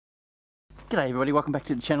G'day everybody, welcome back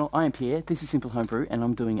to the channel. I am Pierre, this is Simple Homebrew, and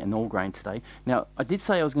I'm doing an all grain today. Now, I did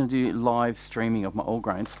say I was going to do live streaming of my all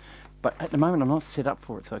grains, but at the moment I'm not set up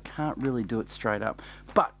for it, so I can't really do it straight up.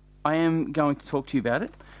 But I am going to talk to you about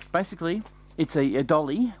it. Basically, it's a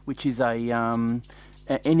Dolly, which is a NE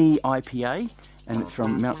IPA, and it's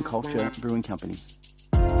from Mountain Culture Brewing Company.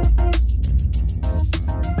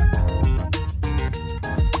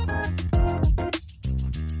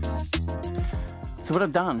 So what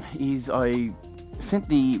I've done is I sent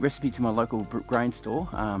the recipe to my local grain store,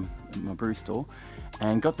 my brew store,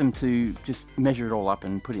 and got them to just measure it all up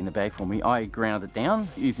and put it in a bag for me. I ground it down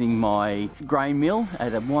using my grain mill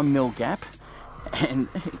at a 1 mil gap, and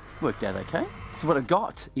it worked out okay. So what I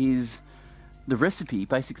got is the recipe.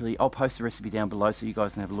 Basically, I'll post the recipe down below so you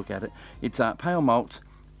guys can have a look at it. It's pale malt,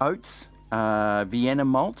 oats, Vienna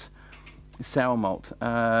malt, sour malt.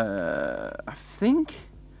 I think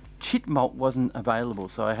Chit Malt wasn't available,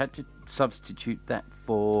 so I had to substitute that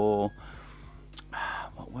for,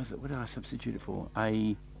 what was it? What did I substitute it for?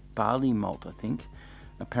 A barley malt, I think.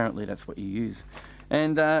 Apparently that's what you use.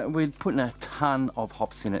 And we're putting a ton of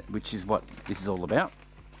hops in it, which is what this is all about.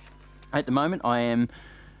 At the moment I am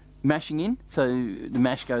mashing in, so the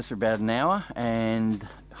mash goes for about an hour, and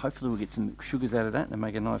hopefully we'll get some sugars out of that and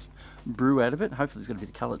make a nice brew out of it. Hopefully it's got a bit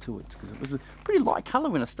of colour to it, because it was a pretty light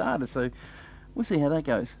colour when I started, so we'll see how that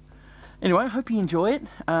goes. Anyway, I hope you enjoy it.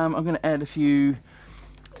 I'm going to add a few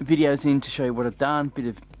videos in to show you what I've done, bit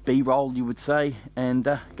of B-roll you would say, and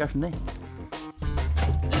go from there.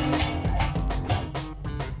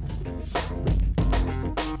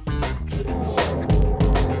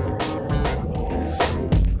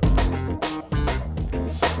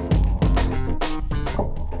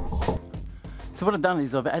 So what I've done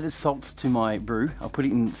is I've added salts to my brew. I'll put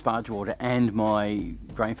it in sparge water and my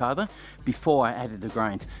grain father before I added the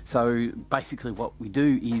grains. So basically what we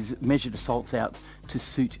do is measure the salts out to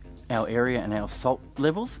suit our area and our salt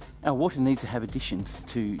levels. Our water needs to have additions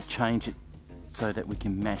to change it so that we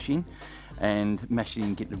can mash in and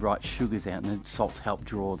get the right sugars out, and the salts help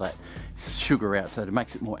draw that sugar out so that it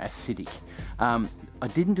makes it more acidic. I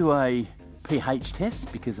didn't do a pH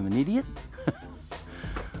test because I'm an idiot.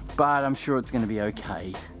 But I'm sure it's going to be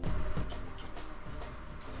okay.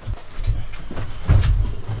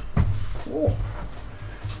 Oh,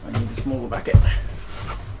 I need a smaller bucket.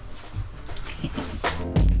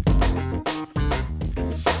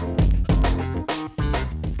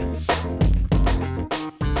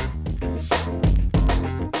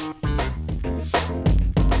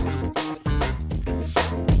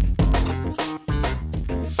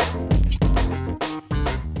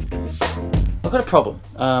 I've got a problem.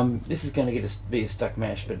 This is going to be a stuck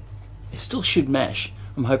mash, but it still should mash.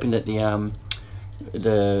 I'm hoping that the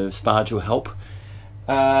sparge will help.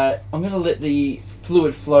 I'm going to let the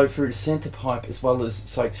fluid flow through the centre pipe as well as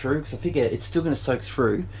soak through, because I figure it's still going to soak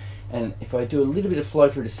through, and if I do a little bit of flow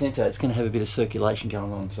through the centre, it's going to have a bit of circulation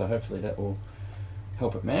going on, so hopefully that will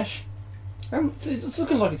help it mash. So it's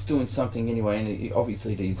looking like it's doing something anyway, and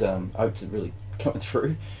obviously these oats are really coming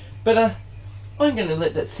through. But I'm going to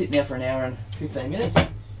let that sit now for an hour and 15 minutes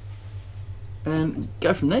and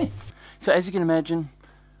go from there. So as you can imagine,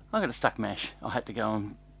 I got a stuck mash. I had to go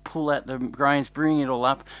and pull out the grains, bring it all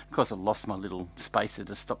up. Of course I lost my little spacer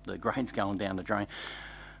to stop the grains going down the drain.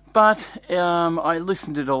 But I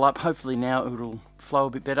loosened it all up. Hopefully now it'll flow a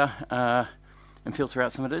bit better and filter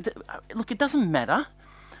out some of it. Look, it doesn't matter.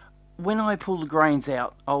 When I pull the grains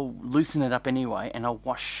out, I'll loosen it up anyway, and I'll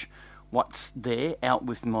wash what's there out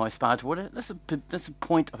with my sparge water. That's the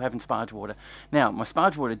point of having sparge water. Now, my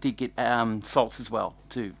sparge water did get salts as well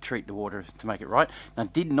to treat the water to make it right. I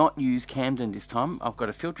did not use Camden this time. I've got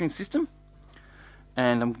a filtering system,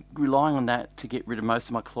 and I'm relying on that to get rid of most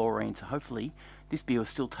of my chlorine. So hopefully this beer will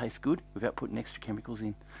still taste good without putting extra chemicals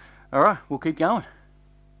in. All right, we'll keep going.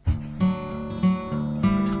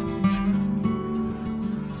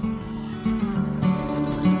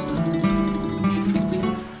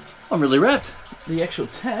 I'm really wrapped. The actual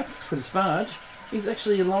tap for the sparge is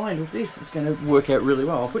actually aligned with this. It's going to work out really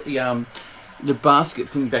well. I'll put the basket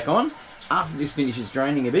thing back on after this finishes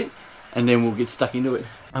draining a bit, and then we'll get stuck into it.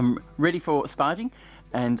 I'm ready for sparging,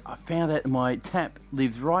 and I found out my tap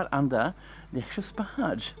lives right under the actual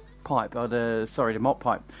sparge pipe, or the malt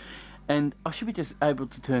pipe. And I should be just able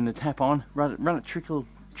to turn the tap on, run it trickle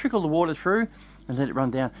the water through, and let it run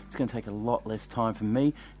down. It's going to take a lot less time for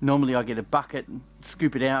me. Normally I get a bucket,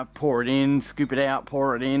 scoop it out, pour it in, scoop it out,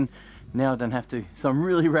 pour it in. Now I don't have to. So I'm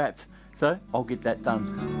really wrapped. So I'll get that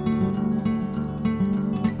done.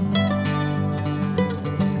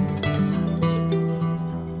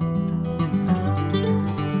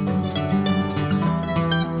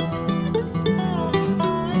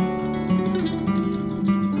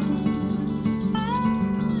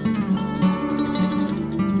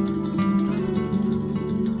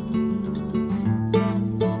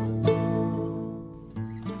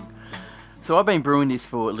 So I've been brewing this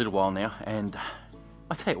for a little while now, and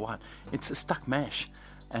I tell you what, it's a stuck mash,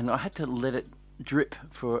 and I had to let it drip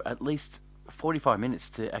for at least 45 minutes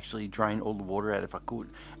to actually drain all the water out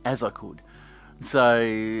as I could. So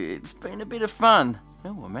it's been a bit of fun.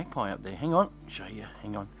 Oh, a magpie up there. Hang on, show you.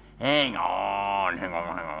 Hang on. Hang on,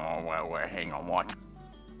 what?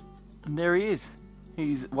 And there he is.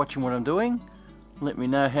 He's watching what I'm doing. Let me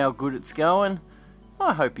know how good it's going.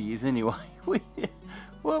 I hope he is anyway.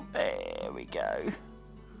 Well, there we go.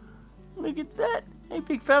 Look at that. Hey,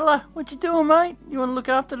 big fella, what you doing, mate? You want to look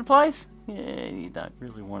after the place? Yeah, you don't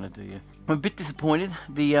really want to, do you? I'm a bit disappointed.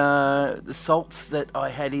 The salts that I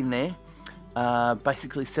had in there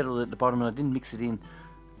basically settled at the bottom, and I didn't mix it in.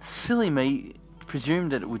 Silly me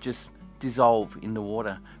presumed that it would just dissolve in the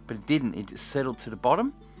water, but it didn't. It just settled to the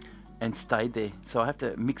bottom and stayed there. So I have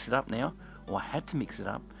to mix it up now, or I had to mix it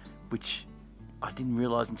up, which I didn't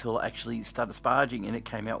realise until I actually started sparging, and it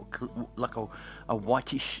came out like a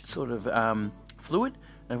whitish sort of fluid.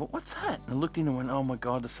 And I thought, what's that? And I looked in and went, oh my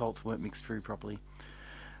god, the salts weren't mixed through properly.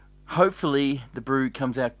 Hopefully the brew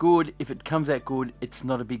comes out good. If it comes out good, it's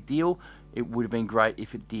not a big deal. It would have been great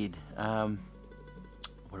if it did. What are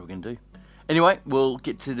we going to do? Anyway, we'll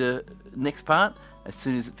get to the next part as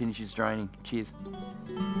soon as it finishes draining. Cheers.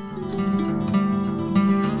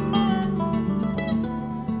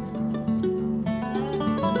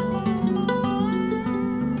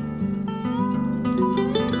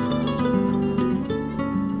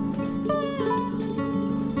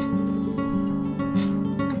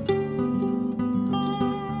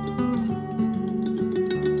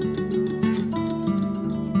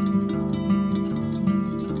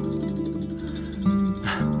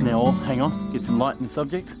 Now, hang on, get some light in the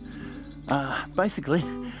subject. Basically,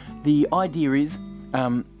 the idea is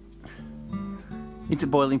it's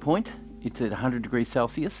at boiling point. It's at 100 degrees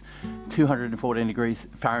Celsius, 214 degrees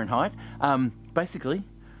Fahrenheit. Basically,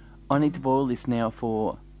 I need to boil this now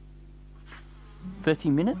for 30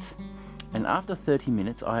 minutes, and after 30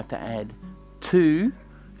 minutes, I have to add 2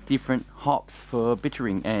 different hops for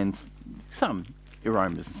bittering and some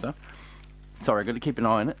aromas and stuff. Sorry, I've got to keep an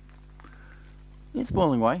eye on it. It's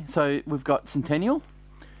boiling away. So we've got Centennial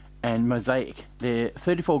and Mosaic. They're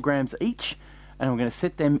 34 grams each, and I'm going to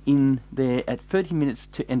set them in there at 30 minutes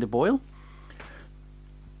to end a boil,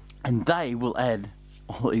 and they will add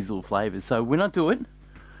all these little flavours. So when I do it,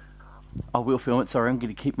 I will film it. Sorry, I'm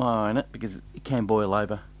going to keep my eye on it because it can boil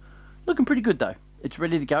over. Looking pretty good though. It's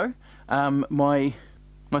ready to go. My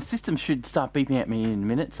system should start beeping at me in a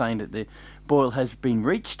minute saying that the boil has been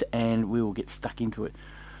reached, and we will get stuck into it.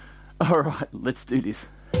 Alright, let's do this.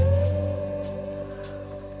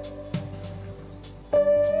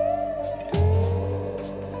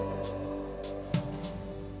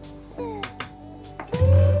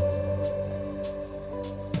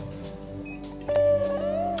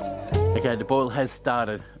 Okay, the boil has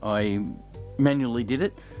started. I manually did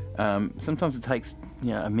it. Sometimes it takes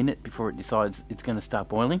a minute before it decides it's going to start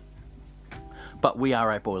boiling. But we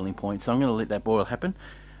are at boiling point, so I'm going to let that boil happen.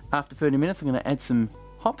 After 30 minutes, I'm going to add some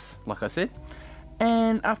hops, like I said,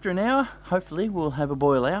 and after an hour hopefully we'll have a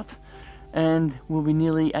boil out and we'll be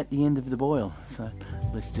nearly at the end of the boil. So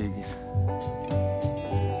let's do this.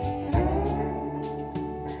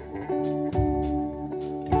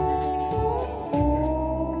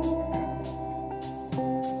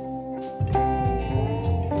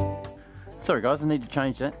 Sorry guys, I need to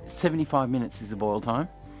change that. 75 minutes is the boil time.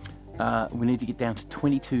 We need to get down to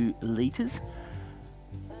 22 litres.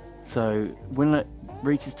 So when it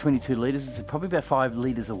reaches 22 litres, it's probably about 5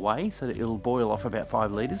 litres away, so that it'll boil off about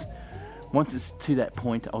 5 litres. Once it's to that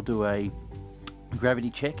point, I'll do a gravity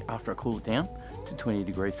check after I cool it down to 20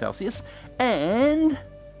 degrees Celsius, and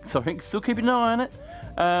sorry, still keeping an eye on it.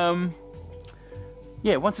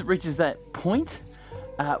 Yeah, once it reaches that point,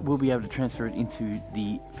 we'll be able to transfer it into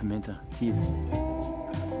the fermenter. Cheers.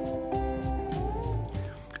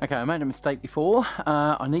 Okay, I made a mistake before.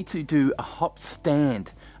 I need to do a hop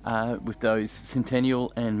stand with those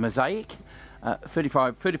Centennial and Mosaic,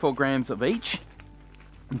 34 grams of each.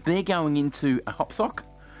 They're going into a hop sock,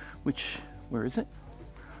 which, where is it?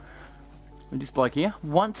 This bloke here.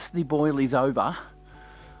 Once the boil is over,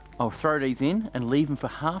 I'll throw these in and leave them for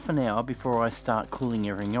half an hour before I start cooling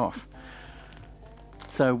everything off.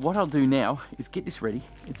 So what I'll do now is get this ready.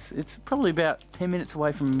 It's probably about 10 minutes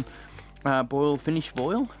away from finish a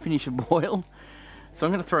boil. So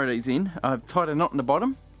I'm going to throw these in. I've tied a knot in the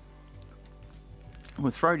bottom.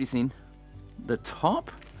 We'll throw this in the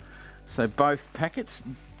top. So both packets.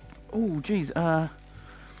 Oh geez, oh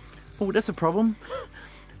that's a problem.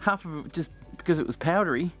 Half of it, just because it was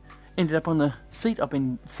powdery, ended up on the seat I've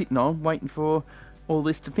been sitting on waiting for all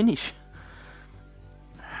this to finish.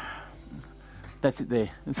 that's it there.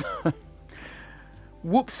 So,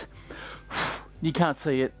 whoops, you can't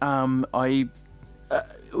see it. It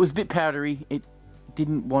was a bit powdery. It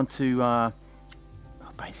didn't want to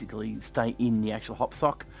basically stay in the actual hop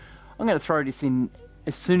sock. I'm going to throw this in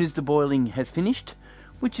as soon as the boiling has finished,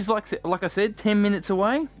 which is like I said, 10 minutes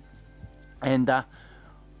away. And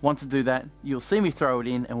once I do that, you'll see me throw it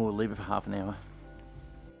in, and we'll leave it for half an hour.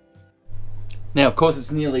 Now, of course,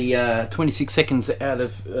 it's nearly 26 seconds out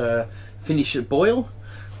of finish at boil.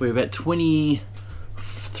 We're about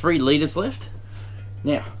 23 litres left.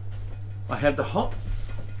 Now, I have the hop.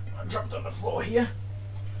 I dropped on the floor here.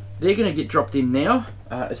 They're going to get dropped in now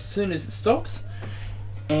as soon as it stops.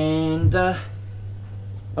 And I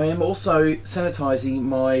am also sanitising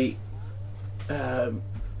my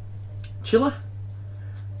chiller.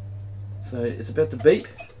 So it's about to beep.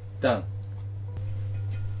 Done.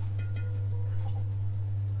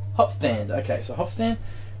 Hop stand. Okay, so hop stand.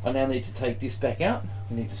 I now need to take this back out.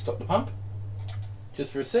 We need to stop the pump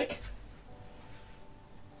just for a sec.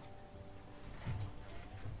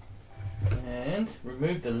 And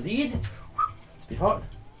remove the lid. It's a bit hot.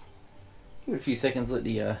 Give it a few seconds. Let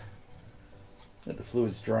the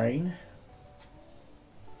fluids drain.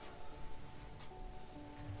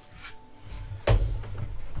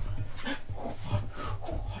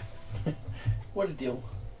 What a deal.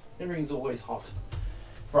 Everything's always hot.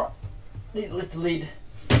 Right, need to lift the lid,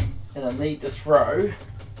 and I need to throw,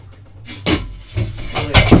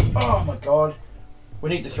 oh my god, we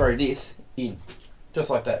need to throw this in, just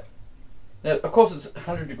like that. Now, of course it's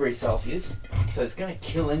 100 degrees Celsius, so it's going to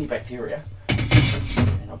kill any bacteria.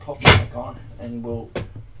 And I'll pop it back on, and we'll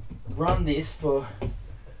run this for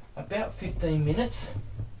about 15 minutes.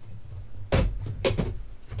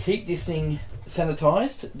 Keep this thing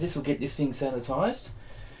sanitised. This will get this thing sanitised,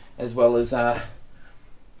 as well as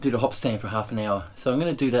do the hop stand for half an hour. So I'm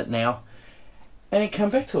going to do that now and come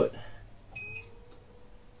back to it.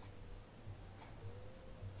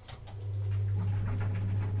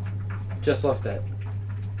 Just like that.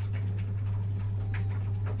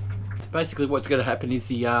 Basically what's going to happen is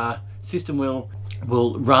the system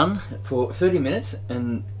will run for 30 minutes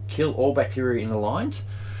and kill all bacteria in the lines,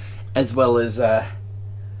 as well as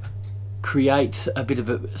create a bit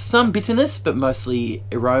of some bitterness, but mostly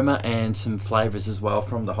aroma and some flavours as well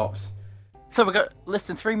from the hops. So we've got less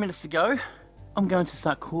than 3 minutes to go. I'm going to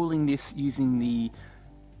start cooling this using the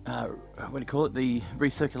what do you call it, the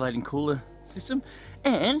recirculating cooler system,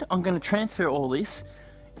 and I'm going to transfer all this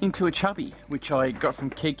into a chubby which I got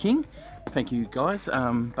from Keg King. Thank you guys.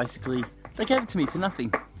 Basically they gave it to me for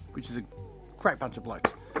nothing, which is a great bunch of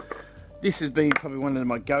blokes. This has been probably one of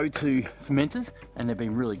my go-to fermenters, and they've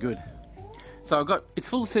been really good. So I've got, it's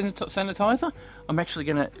full of sanitizer. I'm actually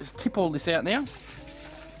going to tip all this out now.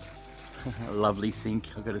 Lovely sink.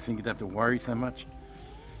 I've got a sink, I don't have to worry so much.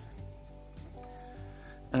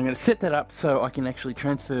 And I'm going to set that up so I can actually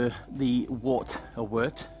transfer the wort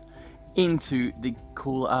into the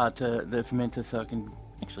cooler, to the fermenter, so I can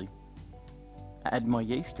actually add my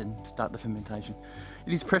yeast and start the fermentation.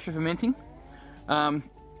 It is pressure fermenting. So,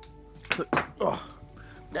 oh,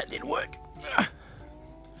 that didn't work.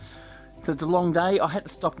 So it's a long day. I had to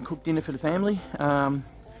stop and cook dinner for the family.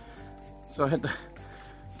 So I had to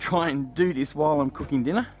try and do this while I'm cooking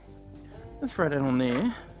dinner. Let's throw that on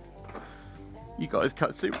there. You guys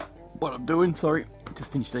can't see what I'm doing, sorry.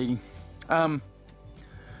 Just finished eating. So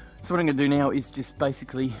what I'm going to do now is just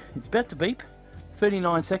basically, it's about to beep.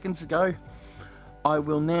 39 seconds ago. I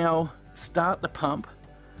will now start the pump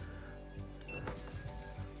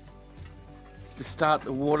to start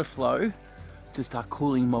the water flow to start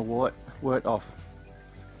cooling my wort off.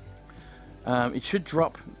 It should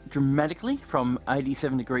drop dramatically from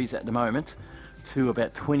 87 degrees at the moment to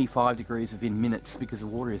about 25 degrees within minutes, because the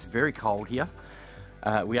water is very cold here.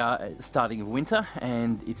 We are starting of winter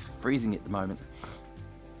and it's freezing at the moment.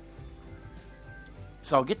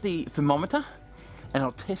 So I'll get the thermometer and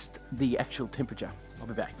I'll test the actual temperature. I'll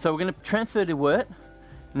be back. So we're going to transfer the wort.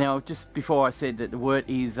 Now, just before I said that the wort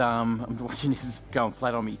is, I'm watching this is going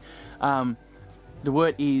flat on me. The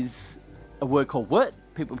wort is a word called wort.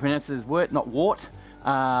 People pronounce it as wort, not wart,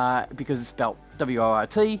 because it's spelled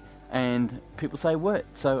W-O-R-T, and people say wort.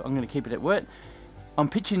 So I'm going to keep it at wort. I'm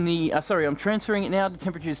pitching the, I'm transferring it now. The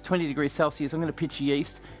temperature is 20 degrees Celsius. I'm going to pitch the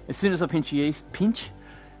yeast. As soon as I pitch the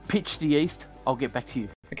yeast, I'll get back to you.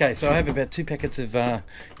 Okay, so I have about 2 packets of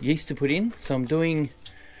yeast to put in. So I'm doing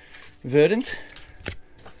Verdant.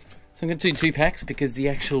 So I'm going to do 2 packs because the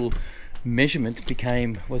actual measurement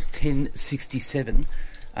was 1067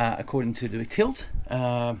 according to the tilt.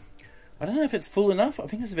 I don't know if it's full enough. I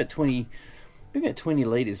think it's about 20, maybe about 20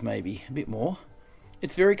 litres, maybe a bit more.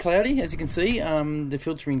 It's very cloudy, as you can see. The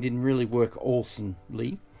filtering didn't really work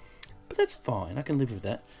awesomely, but that's fine. I can live with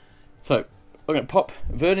that. So I'm going to pop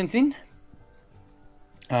Verdant in.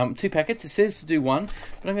 2 packets. It says to do 1,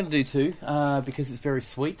 but I'm going to do 2 because it's very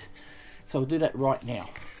sweet. So we'll do that right now.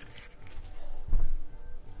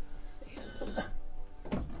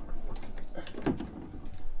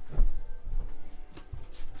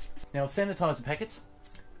 Now I'll sanitize the packets,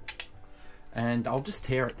 and I'll just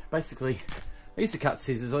tear it. Basically, I used to cut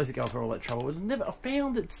scissors. I used to go through all that trouble. I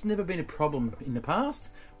found it's never been a problem in the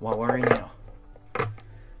past. Why worry now?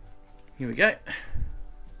 Here we go.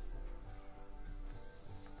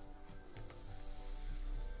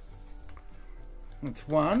 That's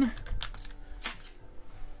 1.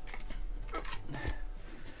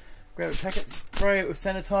 Grab a packet, spray it with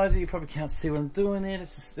sanitizer. You probably can't see what I'm doing there.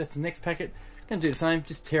 That's the next packet. Going to do the same,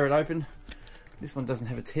 just tear it open. This one doesn't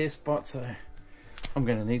have a tear spot, so I'm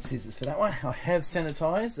going to need scissors for that one. I have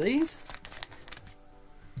sanitized these.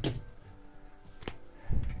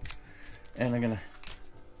 And I'm going to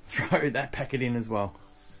throw that packet in as well.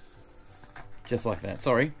 Just like that.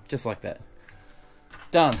 Sorry, just like that.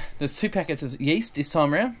 Done. There's 2 packets of yeast this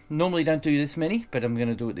time around. Normally don't do this many, but I'm going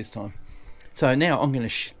to do it this time. So now I'm going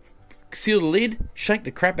to seal the lid, shake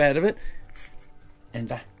the crap out of it,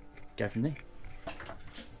 and go from there.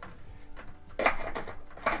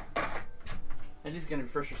 It is going to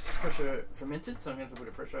be pressure fermented, so I'm going to put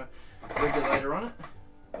a pressure regulator on it,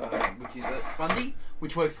 which is a Spundy,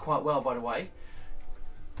 which works quite well, by the way.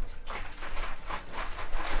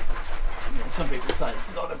 You know, some people say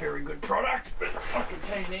it's not a very good product, but I can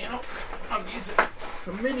tell you now, I've used it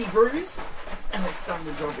for many brews, and it's done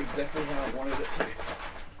the job exactly how I wanted it to.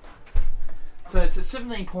 So it's at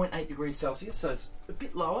 17.8 degrees Celsius, so it's a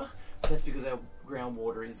bit lower. That's because our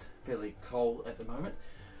groundwater is fairly cold at the moment.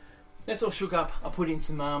 That's all shook up. I put in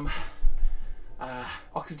some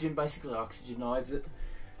oxygen, basically oxygenized it,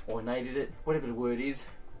 or nated it, whatever the word is.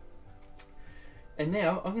 And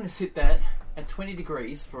now I'm going to sit that at 20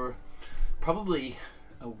 degrees for probably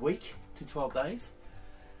a week to 12 days.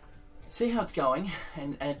 See how it's going,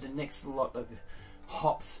 and add the next lot of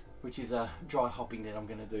hops, which is dry hopping that I'm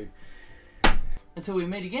going to do. Until we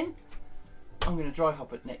meet again, I'm going to dry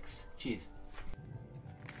hop it next. Cheers.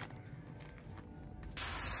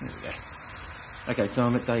 There we go. Okay, so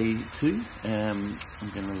I'm at day 2. I'm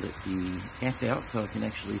going to let the gas out so I can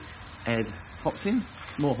actually add hops in,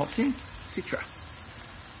 more hops in, Citra.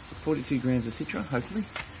 42 grams of Citra, hopefully.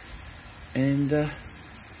 And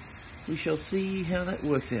we shall see how that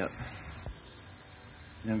works out.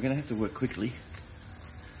 Now I'm going to have to work quickly,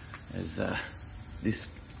 as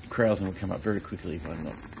this Traralgon will come up very quickly if I'm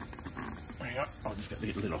not. Hang on, I'll just get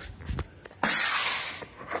the lid off.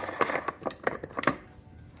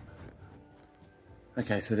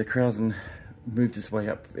 Okay, so the Traralgon moved its way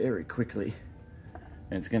up very quickly,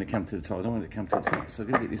 and it's going to come to the top. I don't want it to come to the top, so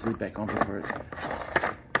I've got to get this lid back on before it.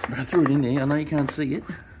 But I threw it in there. I know you can't see it.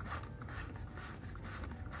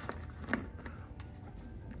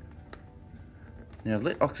 Now I've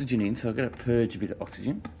let oxygen in, so I've got to purge a bit of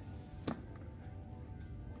oxygen.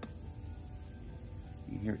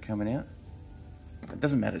 You hear it coming out? It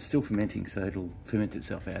doesn't matter, it's still fermenting, so it'll ferment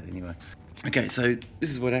itself out anyway. Okay, so this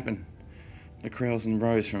is what happened. The Traralgon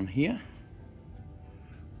rose from here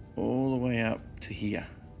all the way up to here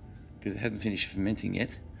because it hasn't finished fermenting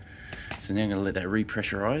yet. So now I'm going to let that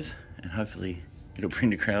repressurize, and hopefully it'll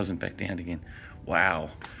bring the Traralgon back down again.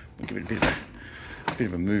 Wow, we'll give it a bit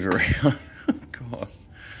of a move around. God,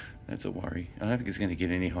 that's a worry. I don't think it's going to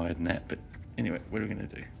get any higher than that, but anyway, what are we going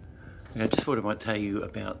to do? Okay, I just thought I might tell you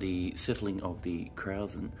about the settling of the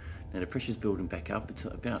Traralgon. Now the pressure's building back up. It's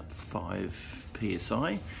about 5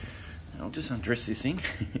 psi. I'll just undress this thing.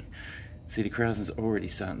 See, the Traralgon's already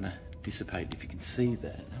starting to dissipate, if you can see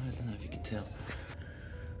that. I don't know if you can tell.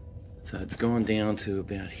 So it's gone down to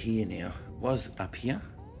about here now. It was up here,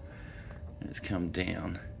 and it's come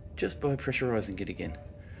down just by pressurizing it again.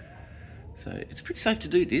 So it's pretty safe to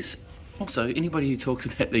do this. Also, anybody who talks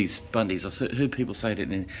about these Spundies, I've heard people say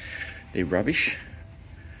that they're rubbish.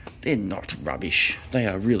 They're not rubbish. They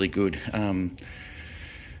are really good.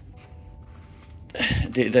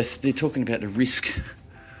 They're talking about the risk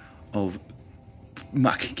of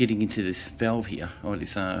muck getting into this valve here, or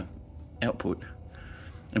this output,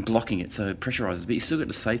 and blocking it, so it pressurizes. But you still got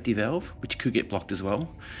the safety valve, which could get blocked as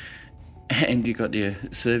well, and you've got the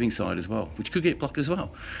serving side as well, which could get blocked as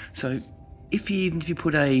well. So even if you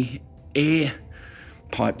put a air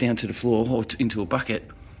pipe down to the floor or into a bucket,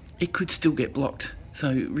 it could still get blocked.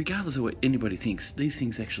 So regardless of what anybody thinks, these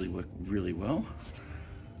things actually work really well.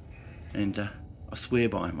 And I swear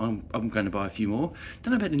by them. I'm going to buy a few more.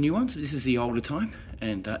 Don't know about the new ones, but this is the older type,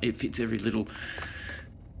 and it fits every little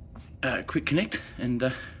quick connect. And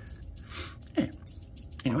yeah.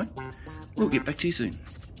 Anyway, we'll get back to you soon.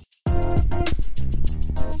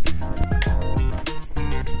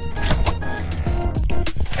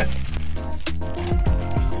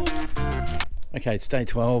 Okay, it's day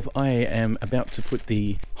 12. I am about to put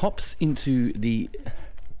the hops into the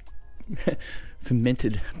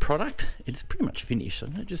fermented product. It's pretty much finished, so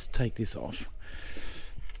I'm going to just take this off.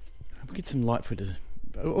 I'll get some light for the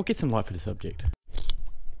subject.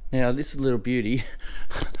 Now this little beauty,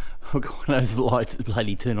 I've got one of those lights that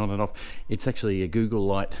bloody turn on and off. It's actually a Google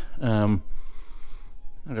light. I've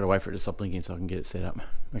got to wait for it to stop blinking so I can get it set up.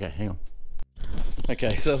 Okay, hang on.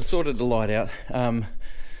 Okay, so I've sorted the light out.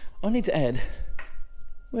 I need to add,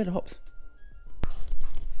 where are the hops?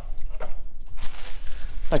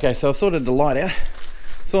 Okay, so I've sorted the light out.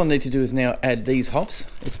 So all I need to do is now add these hops.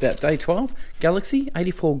 It's about day 12. Galaxy,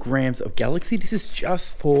 84 grams of Galaxy. This is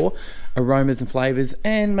just for aromas and flavors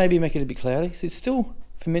and maybe make it a bit cloudy. So it's still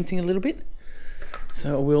fermenting a little bit.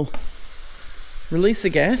 So I will release the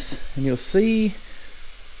gas and you'll see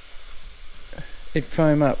it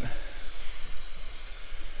foam up.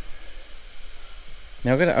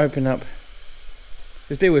 Now I've got to open up,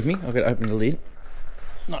 just bear with me, I've got to open the lid.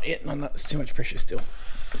 Not yet, no, it's too much pressure still.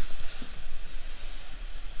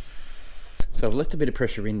 So I've left a bit of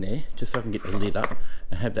pressure in there, just so I can get the lid up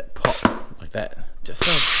and have that pop like that. Just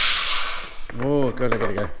so. Oh God, I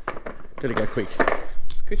gotta go. Gotta go quick.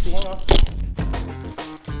 Quickly, hang on.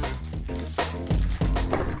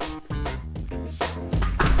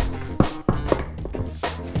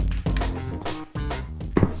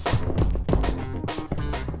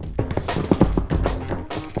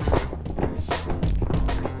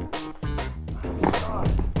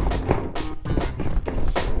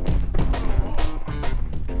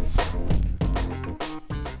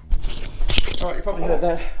 Alright, you probably heard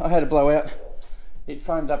that. I had a blowout. It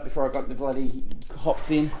foamed up before I got the bloody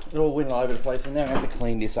hops in. It all went all over the place, and now I have to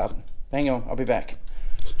clean this up. Hang on, I'll be back.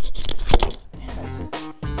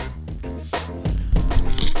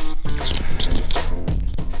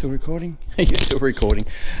 Still recording? You're still recording.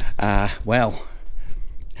 Well,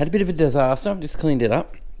 had a bit of a disaster. I've just cleaned it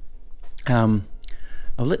up. I've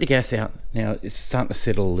let the gas out. Now it's starting to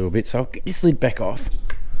settle a little bit, so I'll get this lid back off.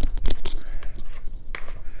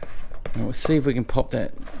 And we'll see if we can pop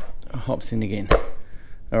that hops in again.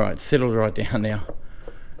 Alright, settled right down now.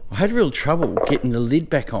 I had real trouble getting the lid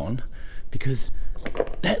back on because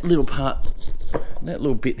that little part, that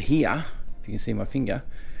little bit here, if you can see my finger,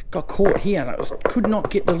 got caught here and I could not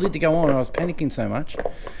get the lid to go on. I was panicking so much.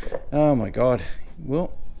 Oh my God.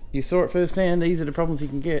 Well, you saw it firsthand. These are the problems you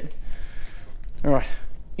can get. Alright,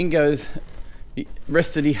 in goes the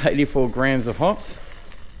rest of the 84 grams of hops.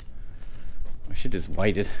 I should have just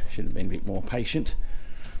waited, should have been a bit more patient.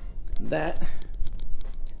 That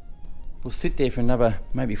will sit there for another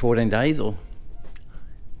maybe 14 days or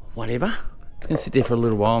whatever. It's going to sit there for a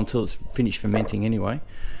little while until it's finished fermenting anyway.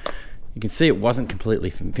 You can see it wasn't completely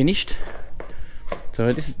finished.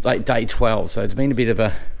 So this is like day 12, so it's been a bit of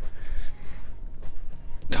a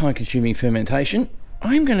time consuming fermentation.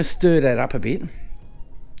 I'm going to stir that up a bit.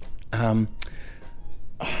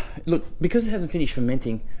 Look, because it hasn't finished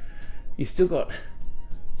fermenting, you've still got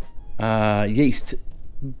yeast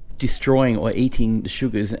destroying or eating the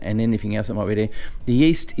sugars and anything else that might be there. The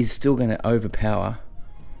yeast is still going to overpower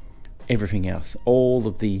everything else, all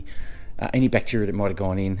of the any bacteria that might have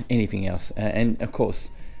gone in, anything else, and of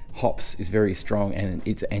course hops is very strong and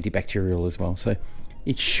it's antibacterial as well, so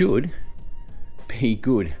it should be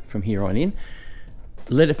good from here on in.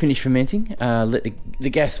 Let it finish fermenting, let the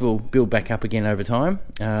gas will build back up again over time,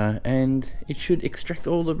 and it should extract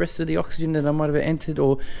all the rest of the oxygen that I might have entered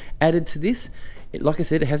or added to this. Like I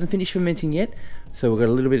said, it hasn't finished fermenting yet, so we've got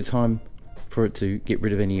a little bit of time for it to get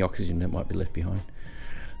rid of any oxygen that might be left behind.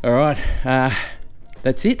 Alright,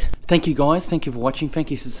 that's it. Thank you guys, thank you for watching,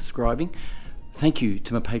 thank you for subscribing. Thank you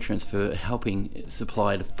to my patrons for helping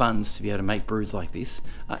supply the funds to be able to make brews like this.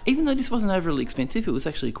 Even though this wasn't overly expensive, it was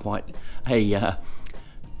actually quite a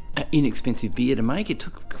inexpensive beer to make. It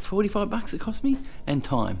took 45 bucks it cost me, and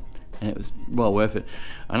time, and it was well worth it.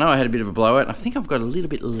 I know I had a bit of a blowout. I think I've got a little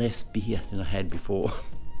bit less beer than I had before.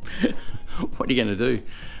 What are you going to do?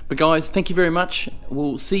 But guys, thank you very much.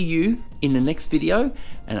 We'll see you in the next video,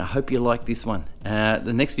 and I hope you like this one.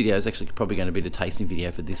 The next video is actually probably going to be the tasting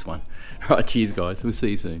video for this one. All right, cheers guys, we'll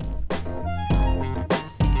see you soon.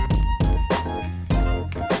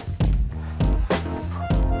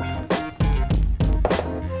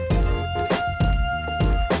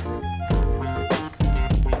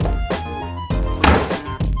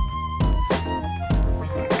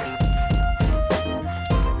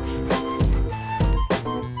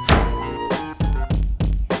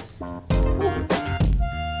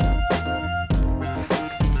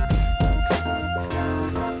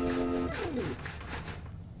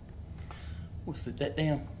 We'll slip that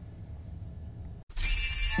down.